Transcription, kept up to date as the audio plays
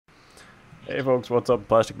Hey folks, what's up?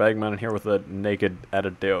 Plastic Bag Man here with a naked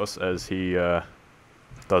Adad-Dayos as he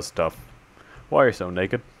does stuff. Why are you so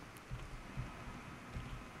naked?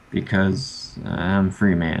 Because I'm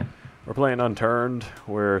free man. We're playing Unturned.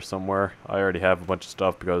 We're somewhere. I already have a bunch of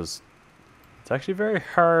stuff because it's actually very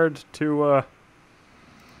hard to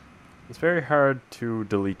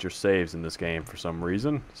delete your saves in this game for some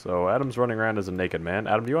reason. So Adam's running around as a naked man.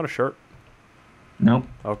 Adam, do you want a shirt? Nope.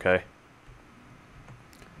 Okay.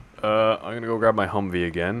 I'm gonna go grab my Humvee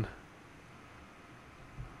again.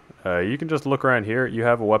 You can just look around here. You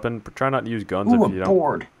have a weapon. But try not to use guns Ooh, if a you don't.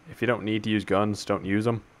 board. If you don't need to use guns, don't use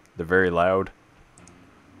them. They're very loud.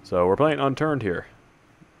 So we're playing Unturned here.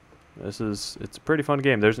 It's a pretty fun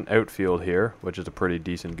game. There's an outfield here, which is a pretty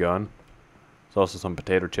decent gun. There's also some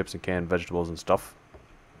potato chips and canned vegetables and stuff.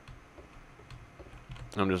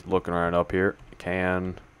 I'm just looking around up here. Can,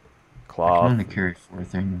 I can cloth. only carry four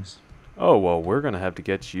things. Oh, well, we're going to have to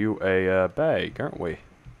get you a bag, aren't we?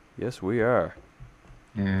 Yes, we are.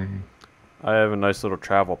 Yay. I have a nice little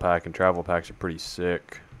travel pack, and travel packs are pretty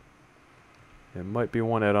sick. It might be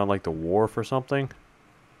one out on, like, the wharf or something.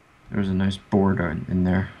 There's a nice board in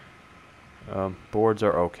there. Boards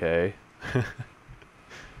are okay.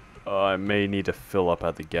 I may need to fill up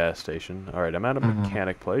at the gas station. Alright, I'm at a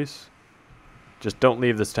mechanic place. Just don't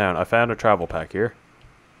leave this town. I found a travel pack here.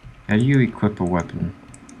 How do you equip a weapon?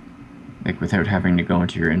 Like without having to go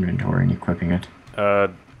into your inventory and equipping it?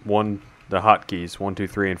 The hotkeys, 1, 2,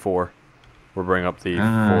 3, and 4 will bring up the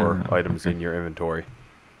 4 items okay. in your inventory.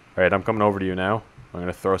 Alright, I'm coming over to you now. I'm going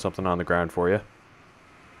to throw something on the ground for you.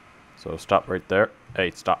 So stop right there.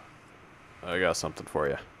 Hey, stop. I got something for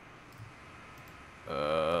you.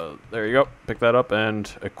 There you go. Pick that up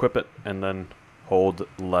and equip it, and then hold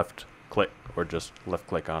left click, or just left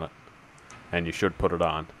click on it. And you should put it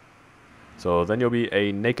on. So then you'll be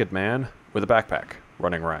a naked man with a backpack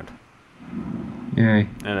running around. Yay.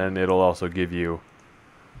 And then it'll also give you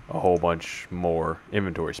a whole bunch more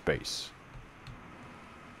inventory space.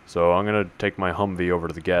 So I'm gonna take my Humvee over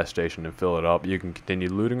to the gas station and fill it up. You can continue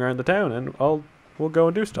looting around the town, and we'll go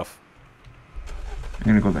and do stuff. I'm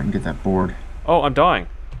gonna go back and get that board. Oh, I'm dying.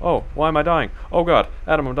 Oh, why am I dying? Oh god,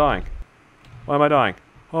 Adam, I'm dying. Why am I dying?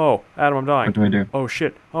 Oh, Adam, I'm dying. What do I do? Oh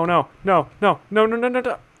shit. Oh no, no, no, no, no, no, no,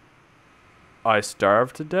 no. I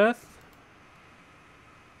starved to death?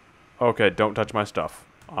 Okay, don't touch my stuff.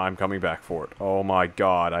 I'm coming back for it. Oh my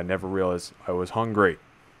god, I never realized I was hungry.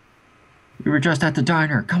 We were just at the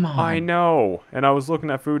diner. Come on. I know. And I was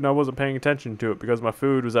looking at food and I wasn't paying attention to it because my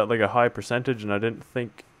food was at like a high percentage and I didn't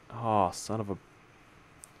think... Oh, son of a...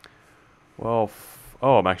 Well,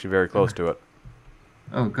 oh, I'm actually very close to it.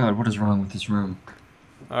 Oh god, what is wrong with this room?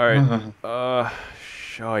 Alright.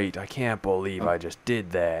 Shite. I can't believe I just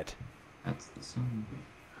did that. That's the song.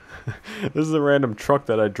 This is a random truck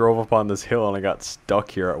that I drove up on this hill and I got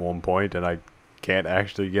stuck here at one point and I can't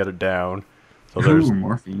actually get it down. So Ooh,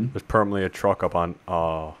 morphine. there's permanently a truck up on...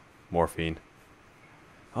 Oh, morphine.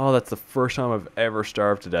 Oh, that's the first time I've ever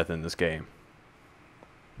starved to death in this game.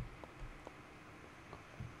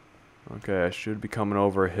 Okay, I should be coming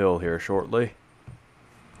over a hill here shortly.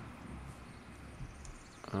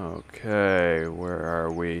 Okay, where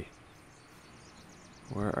are we?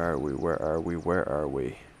 Where are we? Where are we? Where are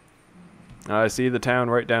we? I see the town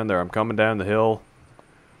right down there. I'm coming down the hill,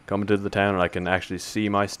 coming to the town, and I can actually see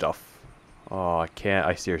my stuff. Oh,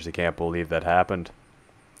 I seriously can't believe that happened.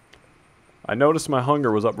 I noticed my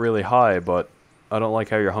hunger was up really high, but I don't like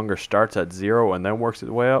how your hunger starts at 0 and then works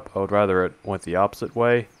its way up. I would rather it went the opposite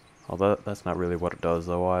way. Although that's not really what it does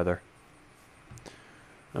though either.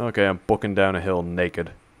 Okay, I'm booking down a hill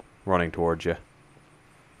naked, running towards you.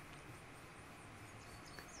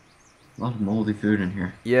 A lot of moldy food in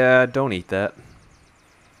here. Yeah, don't eat that.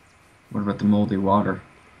 What about the moldy water?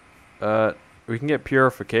 We can get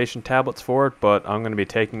purification tablets for it, but I'm going to be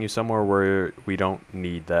taking you somewhere where we don't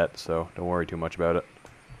need that, so don't worry too much about it.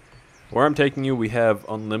 Where I'm taking you, we have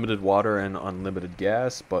unlimited water and unlimited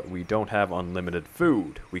gas, but we don't have unlimited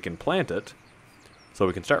food. We can plant it, so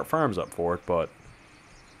we can start farms up for it, but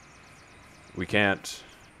we can't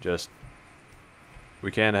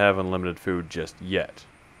have unlimited food just yet,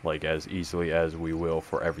 like as easily as we will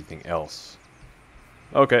for everything else.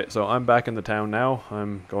 Okay, so I'm back in the town now.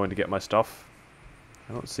 I'm going to get my stuff.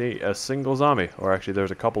 I don't see a single zombie, or actually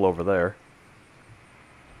there's a couple over there.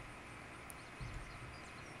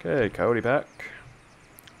 Okay, coyote pack.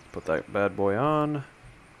 Put that bad boy on.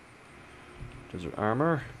 Desert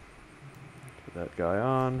armor. Put that guy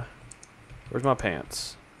on. Where's my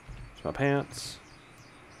pants? Where's my pants?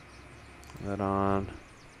 Put that on.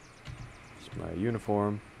 It's my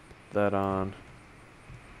uniform. Put that on.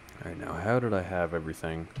 Alright, now how did I have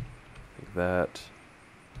everything? Like that.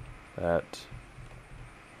 That,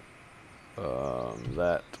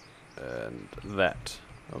 and that.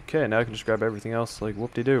 Okay, now I can just grab everything else like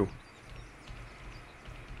whoop-de-doo.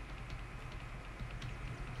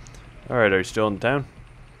 Alright, are you still in town?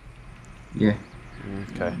 Yeah.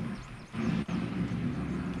 Okay.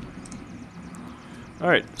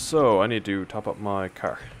 Alright, so I need to top up my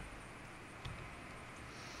car.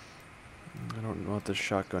 I don't want this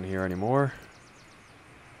shotgun here anymore.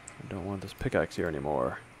 I don't want this pickaxe here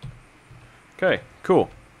anymore. Okay, cool.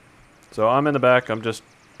 So I'm in the back, I'm just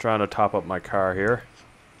trying to top up my car here.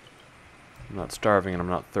 I'm not starving and I'm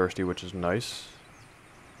not thirsty, which is nice.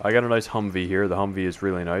 I got a nice Humvee here. The Humvee is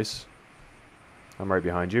really nice. I'm right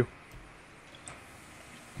behind you.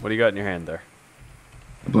 What do you got in your hand there?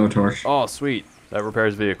 A blowtorch. Oh, sweet. That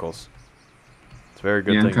repairs vehicles. It's a very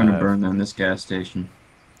good Yeah, thing I'm trying to to have. burn down this gas station.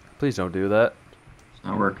 Please don't do that. It's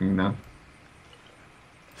not working though.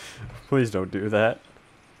 Please don't do that.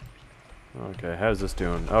 Okay, how's this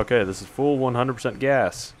doing? Okay, this is full 100%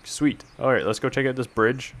 gas. Sweet. Alright, let's go check out this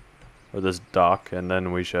bridge. Or this dock, and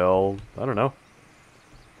then we shall... I don't know.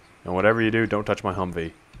 And whatever you do, don't touch my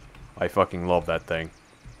Humvee. I fucking love that thing.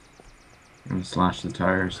 I'm gonna slash the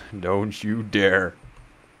tires. Don't you dare.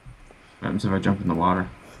 What happens if I jump in the water?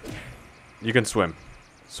 You can swim.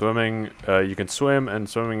 Swimming, you can swim, and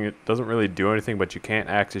swimming, it doesn't really do anything, but you can't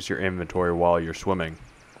access your inventory while you're swimming.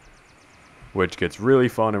 Which gets really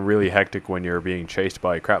fun and really hectic when you're being chased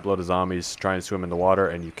by a crap load of zombies trying to swim in the water,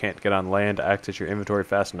 and you can't get on land to access your inventory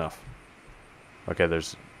fast enough. Okay,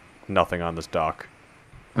 there's nothing on this dock.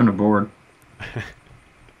 On a board.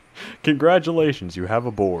 Congratulations, you have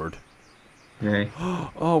a board. Yay.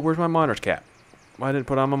 Oh, where's my miner's cap? Why didn't I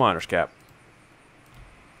put on my miner's cap?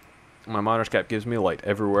 My miner's cap gives me light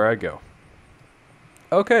everywhere I go.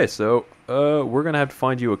 Okay, so we're gonna have to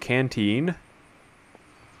find you a canteen.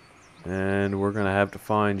 And we're gonna have to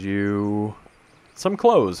find you some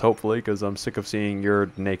clothes, hopefully, because I'm sick of seeing your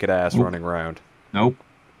naked ass running around. Nope.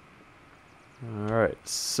 Alright,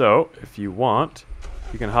 so if you want,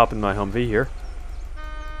 you can hop in my Humvee here.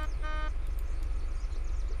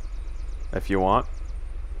 If you want.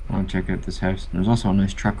 I want to check out this house. There's also a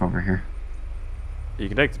nice truck over here. You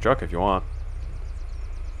can take the truck if you want.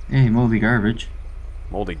 Hey, moldy garbage.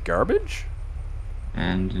 Moldy garbage?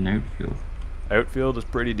 And an outfield. Outfield is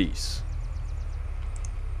pretty decent.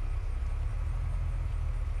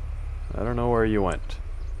 I don't know where you went.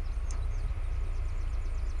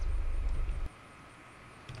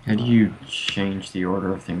 How do you change the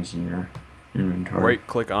order of things in your inventory? Right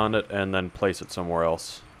click on it and then place it somewhere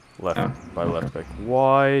else. Left by okay. left click.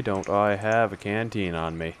 Why don't I have a canteen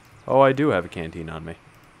on me? Oh, I do have a canteen on me.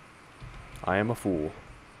 I am a fool.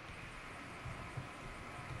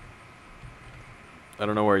 I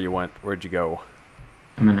don't know where you went. Where'd you go?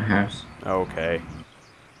 I'm in a house. Okay.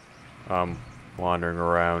 I'm wandering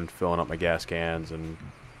around, filling up my gas cans, and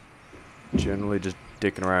generally just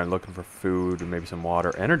dicking around looking for food and maybe some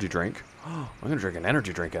water. Energy drink? I'm gonna drink an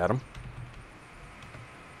energy drink, Adam.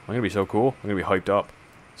 I'm gonna be so cool. I'm gonna be hyped up.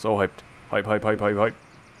 So hyped. Hype, hype, hype, hype, hype.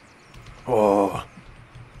 Oh.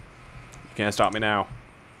 You can't stop me now.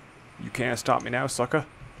 You can't stop me now, sucker.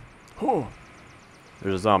 Oh.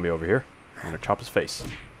 There's a zombie over here. I'm gonna chop his face.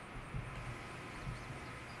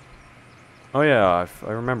 Oh yeah,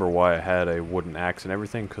 I remember why I had a wooden axe and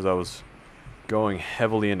everything, because I was going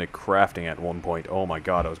heavily into crafting at one point. Oh my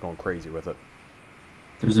god, I was going crazy with it.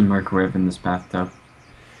 There's a microwave in this bathtub.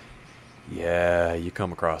 Yeah, you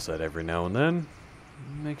come across that every now and then.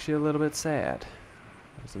 Makes you a little bit sad.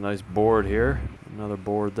 There's a nice board here. Another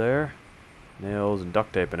board there. Nails and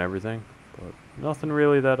duct tape and everything. But nothing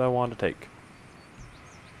really that I want to take.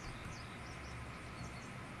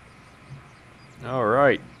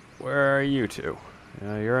 Alright, where are you two?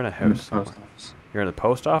 You're in a house. Post office. You're in the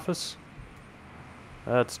post office?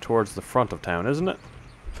 That's towards the front of town, isn't it?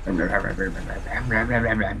 Does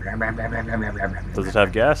it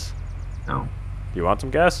have gas? No. Do you want some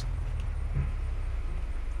gas?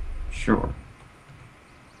 Sure.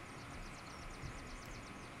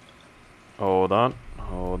 Hold on.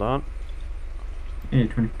 Hold on. Hey,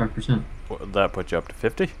 25%. Would that put you up to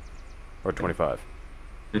 50? Or 25?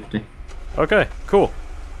 50. Okay, cool.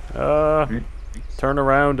 Turn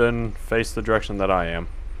around and face the direction that I am.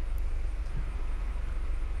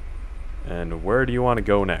 And where do you want to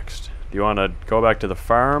go next? Do you want to go back to the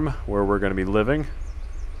farm where we're going to be living?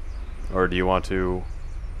 Or do you want to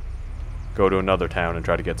go to another town and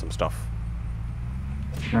try to get some stuff?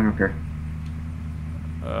 I don't care.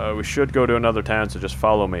 We should go to another town, so just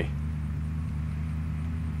follow me.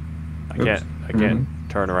 I can't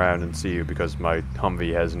turn around and see you because my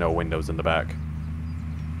Humvee has no windows in the back.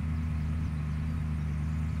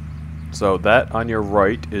 So that on your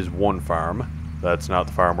right is one farm. That's not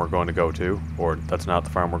the farm we're going to go to, or that's not the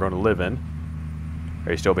farm we're going to live in.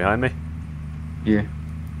 Are you still behind me? Yeah.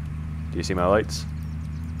 Do you see my lights?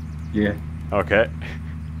 Yeah. Okay.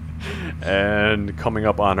 And coming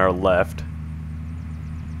up on our left,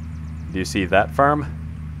 do you see that farm?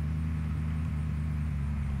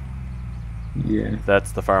 Yeah.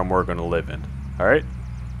 That's the farm we're going to live in. Alright?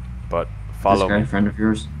 But follow This guy me. a friend of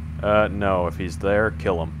yours? No, if he's there,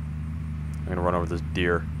 kill him. I'm gonna run over this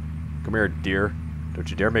deer. Come here, deer. Don't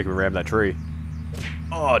you dare make me ram that tree.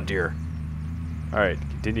 Oh, dear. Alright,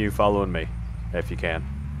 continue following me, if you can.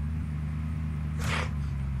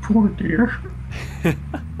 Poor deer.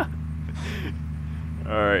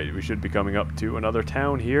 Alright, we should be coming up to another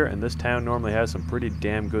town here, and this town normally has some pretty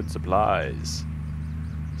damn good supplies.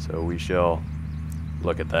 So we shall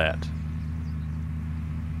look at that.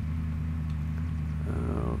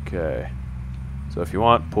 Okay. So if you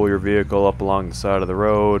want, pull your vehicle up along the side of the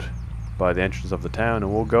road by the entrance of the town,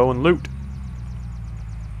 and we'll go and loot.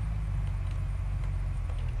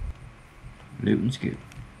 Looting's good.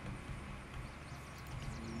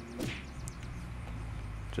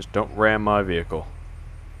 Just don't ram my vehicle.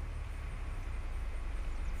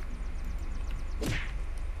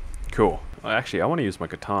 Cool. Well, actually, I want to use my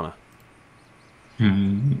katana.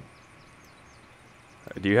 Hmm.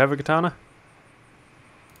 Do you have a katana?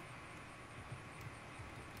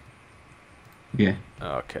 Yeah.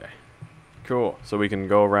 Okay. Cool. So we can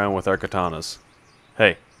go around with our katanas.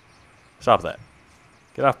 Hey, stop that.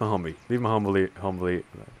 Get off my Humvee. Leave my Humvee.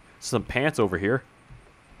 Some pants over here.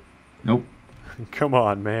 Nope. Come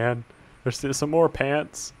on, man. There's still some more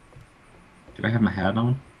pants. Do I have my hat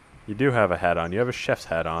on? You do have a hat on. You have a chef's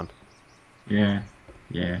hat on. Yeah.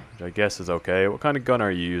 Yeah. Which I guess is okay. What kind of gun are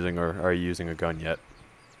you using, or are you using a gun yet?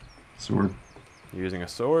 Sword. You using a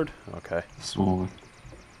sword? Okay. Sword.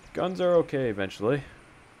 Guns are okay eventually.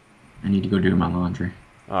 I need to go do my laundry.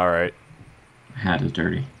 Alright. My hat is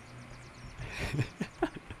dirty.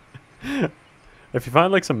 If you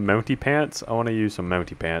find like some mounty pants, I want to use some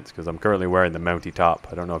mounty pants because I'm currently wearing the mounty top.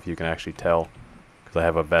 I don't know if you can actually tell because I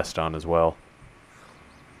have a vest on as well.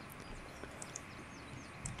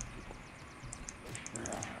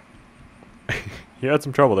 You had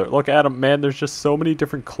some trouble there. Look, Adam, man, there's just so many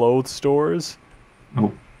different clothes stores.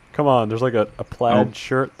 Oh. Come on, there's like a plaid Oh.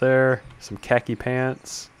 shirt there, some khaki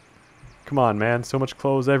pants. Come on, man, so much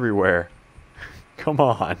clothes everywhere. Come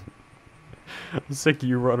on. I'm sick of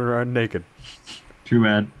you running around naked. Too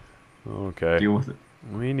bad. Okay. Deal with it.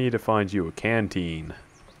 We need to find you a canteen.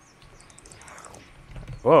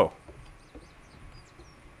 Whoa.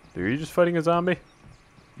 Are you just fighting a zombie?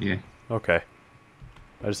 Yeah. Okay.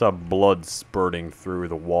 I just saw blood spurting through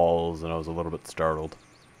the walls and I was a little bit startled.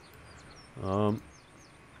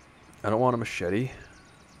 I don't want a machete.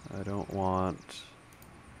 I don't want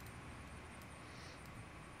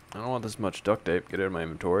this much duct tape. Get out of my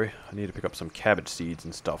inventory. I need to pick up some cabbage seeds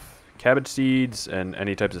and stuff. Cabbage seeds and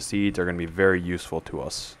any types of seeds are going to be very useful to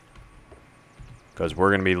us. Because we're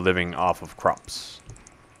going to be living off of crops.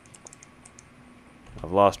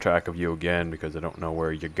 I've lost track of you again because I don't know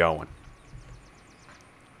where you're going.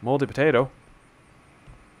 Moldy potato.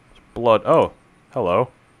 Blood. Oh, hello.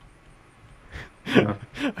 Yeah.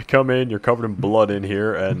 I come in, you're covered in blood in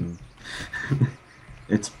here, and...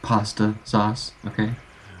 It's pasta sauce, okay?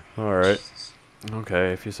 Alright.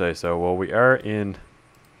 Okay, if you say so. Well, we are in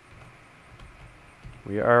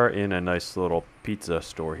a nice little pizza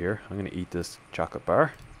store here. I'm gonna eat this chocolate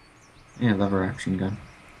bar. Yeah, lever action gun.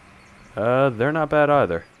 They're not bad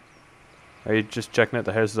either. Are you just checking out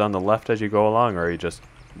the houses on the left as you go along, or are you just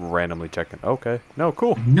randomly checking? Okay. No,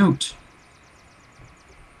 cool. Note.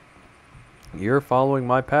 You're following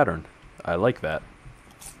my pattern. I like that.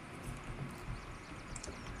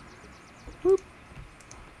 Whoop.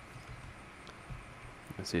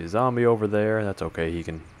 I see a zombie over there. That's okay. He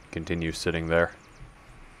can continue sitting there.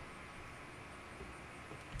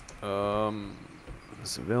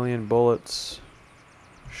 Civilian bullets.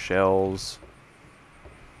 Shells.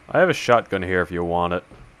 I have a shotgun here if you want it.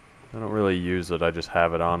 I don't really use it. I just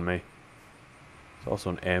have it on me. There's also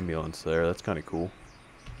an ambulance there. That's kind of cool.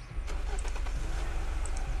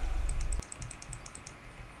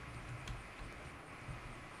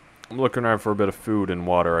 I'm looking around for a bit of food and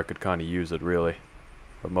water. I could kind of use it, really.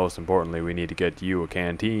 But most importantly, we need to get you a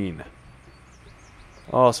canteen.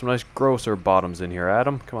 Oh, some nice grocer bottoms in here,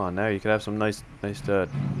 Adam. Come on now, you could have some nice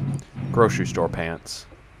grocery store pants.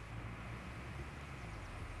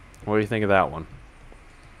 What do you think of that one?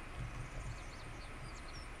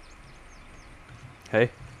 Hey?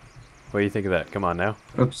 What do you think of that? Come on now.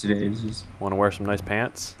 Oopsie daisies. Want to wear some nice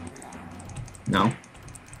pants? No.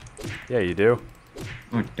 Yeah, you do.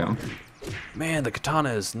 Oh, dumb. Man, the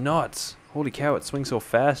katana is nuts. Holy cow, it swings so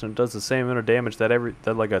fast and it does the same amount of damage that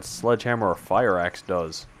like a sledgehammer or fire axe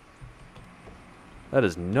does. That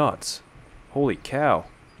is nuts. Holy cow.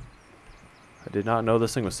 I did not know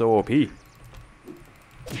this thing was so OP.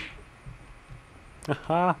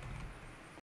 Haha.